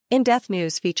In-depth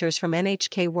news features from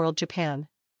NHK World Japan.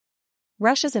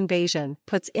 Russia's invasion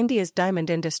puts India's diamond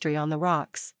industry on the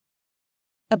rocks.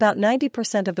 About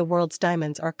 90% of the world's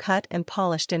diamonds are cut and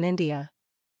polished in India.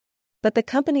 But the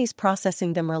companies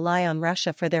processing them rely on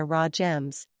Russia for their raw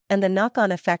gems, and the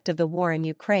knock-on effect of the war in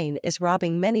Ukraine is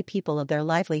robbing many people of their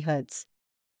livelihoods.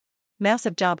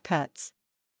 Massive job cuts.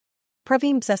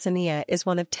 Praveen Bsesania is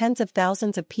one of tens of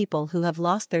thousands of people who have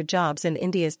lost their jobs in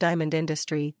India's diamond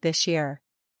industry this year.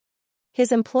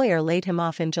 His employer laid him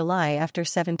off in July after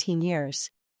 17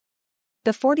 years.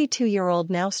 The 42-year-old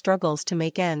now struggles to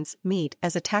make ends meet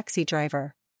as a taxi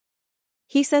driver.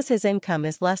 He says his income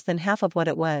is less than half of what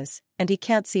it was, and he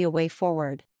can't see a way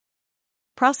forward.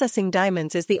 Processing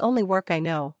diamonds is the only work I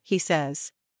know, he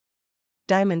says.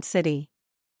 Diamond City.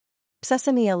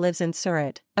 Bsesania lives in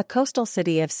Surat, a coastal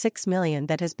city of 6 million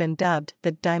that has been dubbed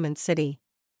the Diamond City.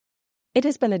 It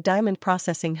has been a diamond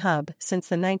processing hub since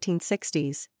the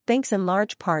 1960s, thanks in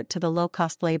large part to the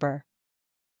low-cost labor.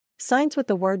 Signs with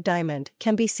the word diamond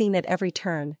can be seen at every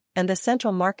turn, and the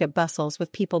central market bustles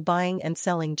with people buying and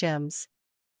selling gems.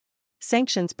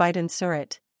 Sanctions bite in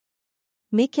Surat.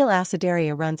 Nikhil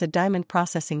Asaderia runs a diamond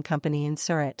processing company in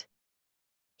Surat.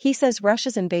 He says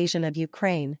Russia's invasion of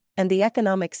Ukraine, and the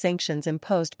economic sanctions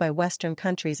imposed by Western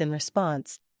countries in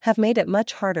response, have made it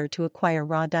much harder to acquire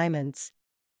raw diamonds.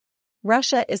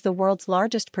 Russia is the world's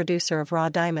largest producer of raw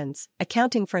diamonds,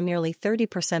 accounting for nearly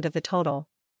 30% of the total.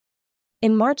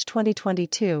 In March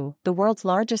 2022, the world's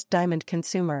largest diamond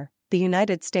consumer, the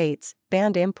United States,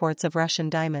 banned imports of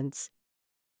Russian diamonds.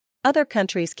 Other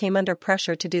countries came under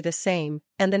pressure to do the same,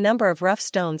 and the number of rough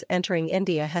stones entering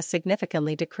India has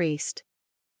significantly decreased.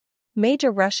 Major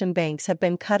Russian banks have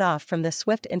been cut off from the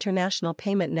SWIFT international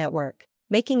payment network,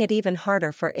 making it even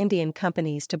harder for Indian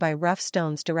companies to buy rough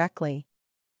stones directly.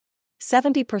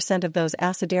 70% of those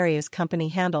Asaderia's company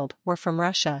handled were from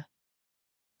Russia.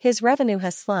 His revenue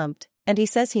has slumped, and he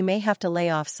says he may have to lay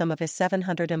off some of his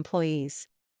 700 employees.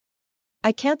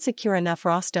 I can't secure enough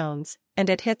raw stones,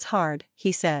 and it hits hard,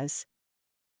 he says.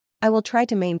 I will try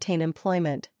to maintain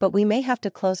employment, but we may have to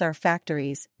close our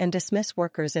factories and dismiss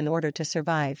workers in order to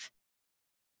survive.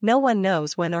 No one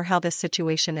knows when or how this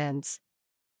situation ends.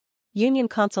 Union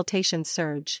consultations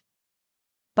surge.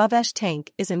 Bhavesh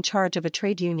Tank is in charge of a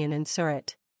trade union in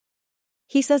Surat.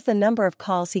 He says the number of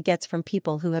calls he gets from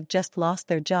people who have just lost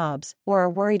their jobs or are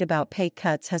worried about pay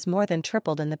cuts has more than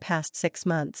tripled in the past 6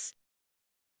 months.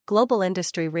 Global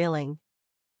industry reeling.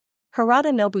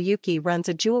 Harada Nobuyuki runs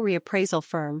a jewelry appraisal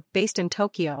firm based in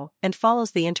Tokyo and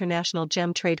follows the international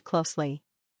gem trade closely.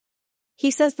 He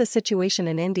says the situation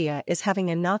in India is having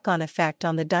a knock-on effect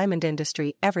on the diamond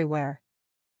industry everywhere.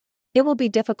 It will be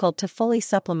difficult to fully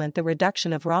supplement the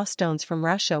reduction of raw stones from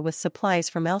Russia with supplies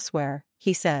from elsewhere,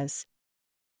 he says.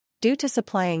 Due to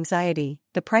supply anxiety,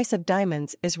 the price of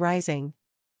diamonds is rising.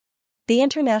 The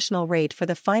international rate for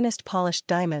the finest polished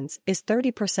diamonds is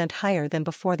 30% higher than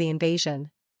before the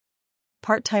invasion.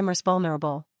 Part-timers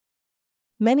vulnerable.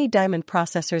 Many diamond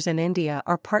processors in India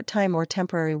are part-time or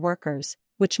temporary workers,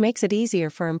 which makes it easier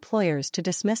for employers to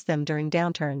dismiss them during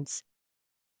downturns.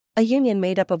 A union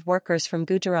made up of workers from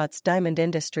Gujarat's diamond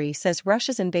industry says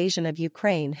Russia's invasion of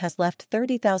Ukraine has left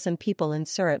 30,000 people in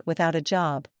Surat without a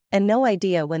job, and no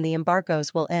idea when the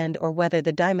embargoes will end or whether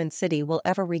the Diamond City will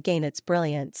ever regain its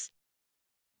brilliance.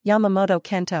 Yamamoto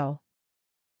Kento.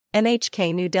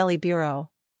 NHK New Delhi Bureau.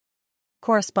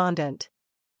 Correspondent.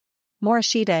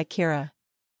 Morishita Akira.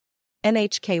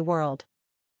 NHK World.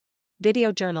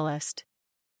 Video journalist.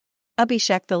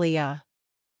 Abhishek Thalia.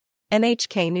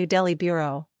 NHK New Delhi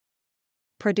Bureau.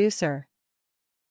 Producer.